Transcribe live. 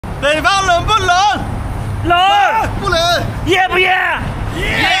北方冷不冷？冷不冷？热不热？热！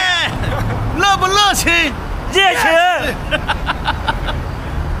热不热情？热情。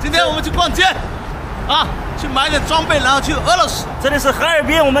今天我们去逛街，啊，去买点装备，然后去俄罗斯。这里是哈尔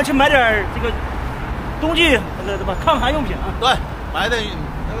滨，我们去买点这个冬季抗寒用品啊。对，买点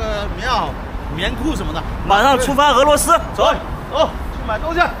那个棉裤什么的。马上出发俄罗斯，走，去买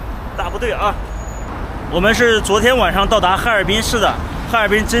东西。大部队啊！我们是昨天晚上到达哈尔滨市的。哈尔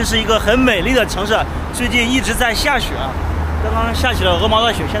滨真是一个很美丽的城市，最近一直在下雪啊。刚刚下起了鹅毛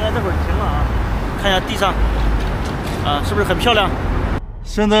大雪，现在这会儿停了啊。看一下地上，啊，是不是很漂亮？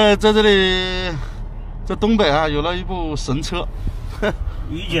现在在这里，在东北啊，有了一部神车，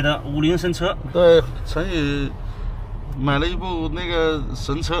于姐的50神车。对，陈宇买了一部那个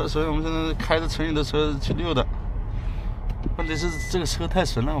神车，所以我们现在开着陈宇的车去溜达。问题是这个车太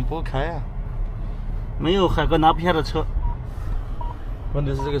神了，我不会开啊。没有海哥拿不下的车。问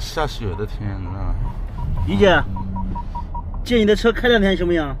题是这个下雪的天啊。于姐，借你的车开2天行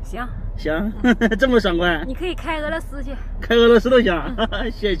不行？行。行，这么爽快。你可以开俄罗斯去。开俄罗斯都行，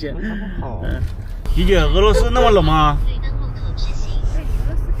谢谢。好。于姐，俄罗斯那么冷吗？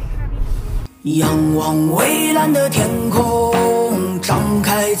仰望蔚蓝的天空，张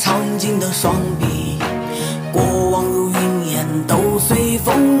开苍劲的双臂，过往如云烟都随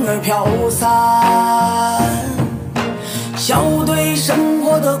风而飘散，笑对生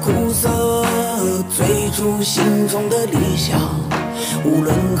活的苦涩，追逐心中的理想，无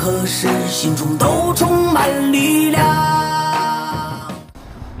论何时心中都充满力量。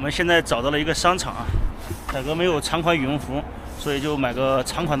我们现在找到了一个商场啊，海哥没有长款羽绒服，所以就买个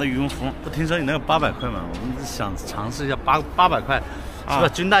长款的羽绒服。不听说你那个800块嘛？我们想尝试一下800块，是吧？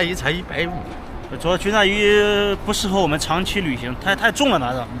军大衣才150。主要军大衣不适合我们长期旅行，太重了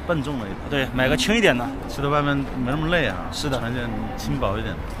拿着，笨重了一点。对，买个轻一点的，去到外面没那么累啊。是的，穿件轻薄一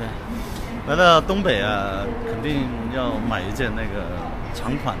点。对，来到东北啊，肯定要买一件那个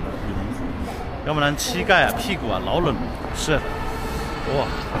长款的羽绒服，要不然膝盖啊、屁股啊老冷。是。哇，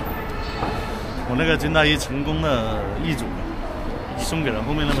我那个军大衣成功的易主了，送给了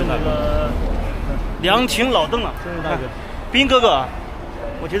后面那位大哥。凉亭老邓了，这位大哥，斌哥哥。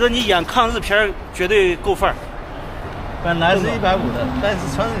我觉得你演抗日片绝对够范儿。本来是150的，但是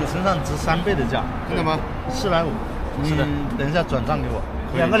穿在你身上值3倍的价。真的吗？450。是的，等一下转账给我。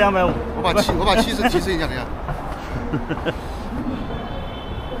2个250。我把气势提升一下，等一下。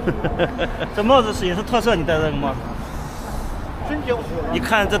这帽子也是特色，你戴这个帽子。真娇火。一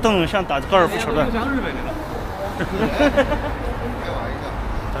看这邓永像打高尔夫球的。像日本的。开玩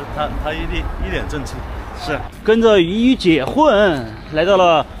笑。他一脸正气。是跟着于姐混来到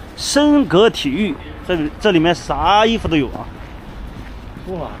了升格体育，这里面啥衣服都有啊。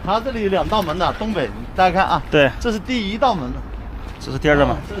哇，它这里有2道门的，东北大家看啊，对，这是第1道门，这是第2道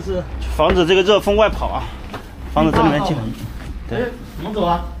门，这是防止这个热风外跑啊，防止这里面进。对，怎么走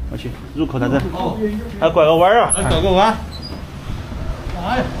啊？我去，入口在这，还拐个弯啊，拐个弯。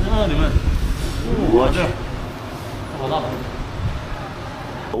哎，你们，我这，好大。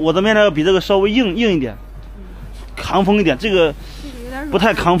我的面料比这个稍微硬一点，抗风一点，这个不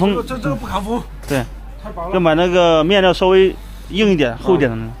太抗风。这个不抗风。对，要买那个面料稍微硬一点、厚一点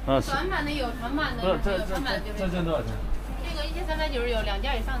的呢。短版的有，长版的有，长版的这件多少钱？这个1390有，2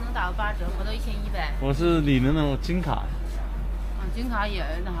件以上能打个8折，合到1100。我是里面那种金卡。金卡也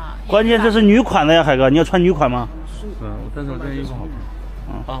那啥。关键这是女款的呀，海哥，你要穿女款吗？但是我这件衣服好看。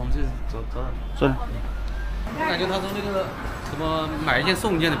好，我们去走。我感觉他说那个什么买一件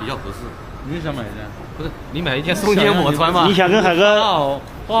送一件的比较合适。你也想买一件？不是，你买一件送一件我穿吗？你想跟海哥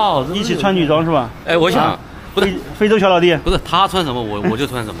一起穿女装是吧？哎，我想，不是非洲小老弟，不是他穿什么我就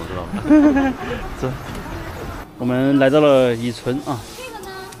穿什么，知道吧？走，我们来到了乙醇啊，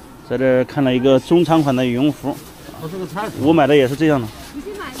在这看了一个中长款的羽绒服，我买的也是这样的，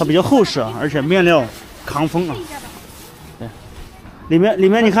它比较厚实啊，而且面料抗风啊。对，里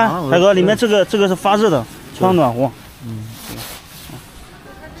面你看，海哥，里面这个是发热的，穿暖和。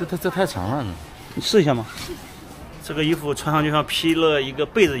这太长了，你试一下嘛。这个衣服穿上就像披了一个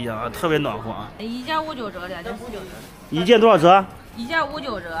被子一样啊，特别暖和啊。1件59折，2件49折。一件多少折？1件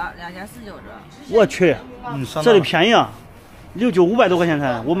59折，2件49折。我去，这里便宜啊，69500多块钱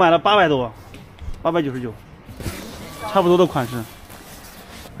才，我买了800多，899，差不多的款式。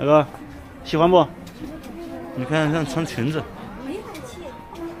海哥，喜欢不？你看像穿裙子。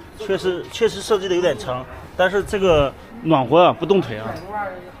确实设计的有点长，但是这个暖和啊，不冻腿啊。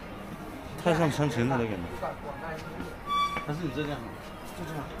太像穿裙子的感觉。还是你这件好？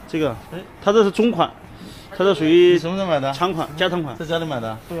这个，它这是中款，它这属于什么时候买的？长款，加长款。在家里买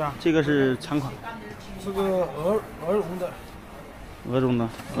的？对啊，这个是长款。是个鹅绒的。鹅绒的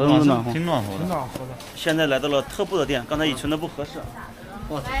暖和，挺暖和的。现在来到了特步的店，刚才乙醇的不合适。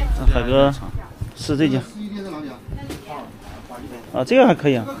海哥是这件。啊，这个还可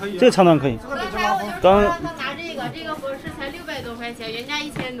以啊，这个长短可以。刚他拿这个合适才600多块钱，原价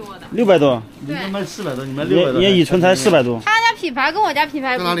1000多的。600多。你卖400多，你卖600多。人家乙醇才400多。他家品牌跟我家品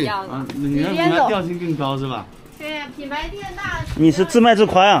牌不一样啊，你家调性更高是吧？对呀，品牌店大。你是自卖自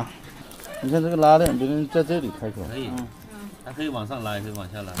夸呀？你看这个拉链，别人在这里开口。可以，还可以往上拉，也可以往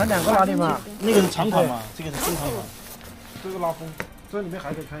下拉。它2个拉链嘛，那个是长款嘛，这个是中长款。这个拉风，这里面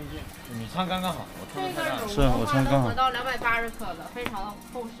还可以穿一件。你穿刚刚好，我穿的太大了。是我穿刚好。得到280克的，非常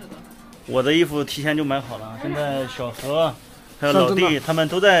厚实的。我的衣服提前就买好了，现在小何还有老弟他们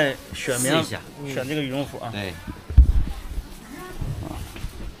都在选这个羽绒服啊。对。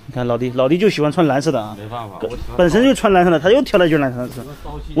你看老弟就喜欢穿蓝色的啊，没办法，本身就穿蓝色的，他又挑了一件蓝色的。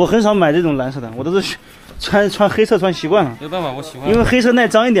我很少买这种蓝色的，我都是穿黑色穿习惯了。没办法，我喜欢。因为黑色耐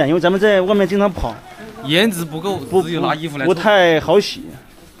脏一点，因为咱们在外面经常跑。颜值不够，只有拿衣服来。不太好洗。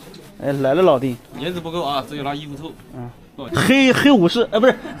哎，来了老弟。颜值不够啊，只有拿衣服凑。黑武士，不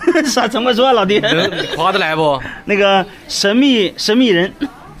是啥？怎么说啊，老弟？划得来不？那个神秘人，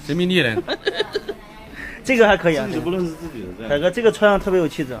神秘丽人。这个还可以啊，不论是自己的。海哥，这个穿上特别有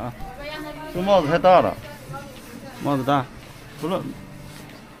气质啊。这帽子太大了，帽子大，不论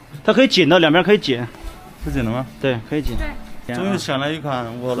它可以紧的，两边可以紧。是紧的吗？对，可以紧。终于选了一款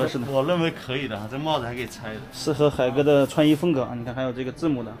我认为可以的，这帽子还可以拆的，适合海哥的穿衣风格啊！你看还有这个字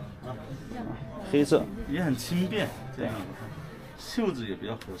母的，黑色也很轻便，这样袖子也比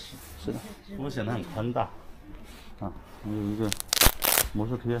较合适。是的，不过显得很宽大啊。还有一个魔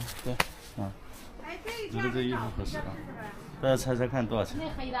术贴，对，啊，觉得这衣服合适啊。大家猜猜看多少钱？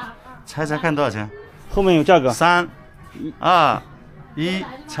猜猜看多少钱？后面有价格。3、2、1，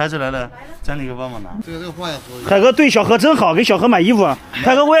猜出来了，奖励给帮忙拿。这个话要说。海哥对小何真好，给小何买衣服啊。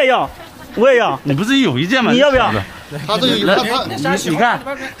海哥我也要。你不是有一件吗？你要不要？他这有一你看，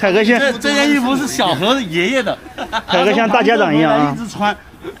海哥这件衣服是小何爷爷的，海哥像大家长一样啊，一直穿。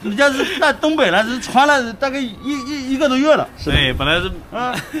人家是在东北了，是穿了大概一个多月了。对，本来是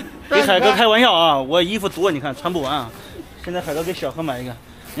给海哥开玩笑啊，我衣服多，你看穿不完啊。现在海哥给小何买一个，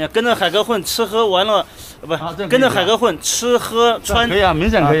你看跟着海哥混，吃喝玩乐，不跟着海哥混，吃喝穿可以啊，明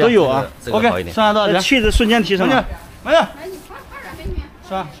显可以都有啊。OK， 算多少钱？气质瞬间提升了。没有，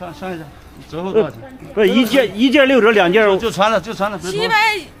算一下，折后多少钱？不是一件6折，2件就穿了700，3件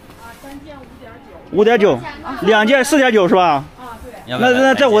5.9，5.9，2件4.9是吧？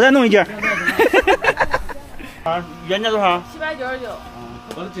那这我再弄一件。啊，原价多少？799。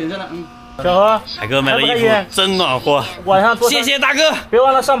我剪下来，小何，海哥买的衣服真暖和，晚上多谢谢大哥，别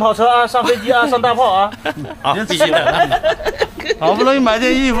忘了上跑车啊，上飞机啊，上大炮啊。好，必须的。好不容易买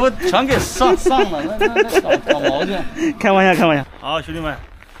件衣服，全给上了，那搞毛去。开玩笑。好，兄弟们，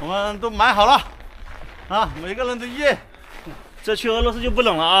我们都买好了啊，每个人都耶。这去俄罗斯就不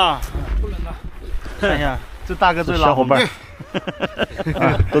冷了啊。不冷了。看一下，这大哥最小伙伴。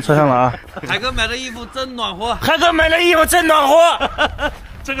啊，都穿上了啊！海哥买的衣服真暖和，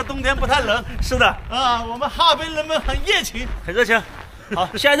这个冬天不太冷。是的啊，我们哈尔滨人们很热情，很热情。好，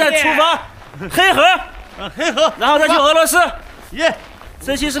现在出发黑河，然后再去俄罗斯。耶！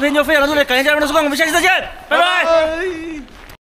这期视频就分享到这里，感谢家人们的收看，我们下期再见，拜拜。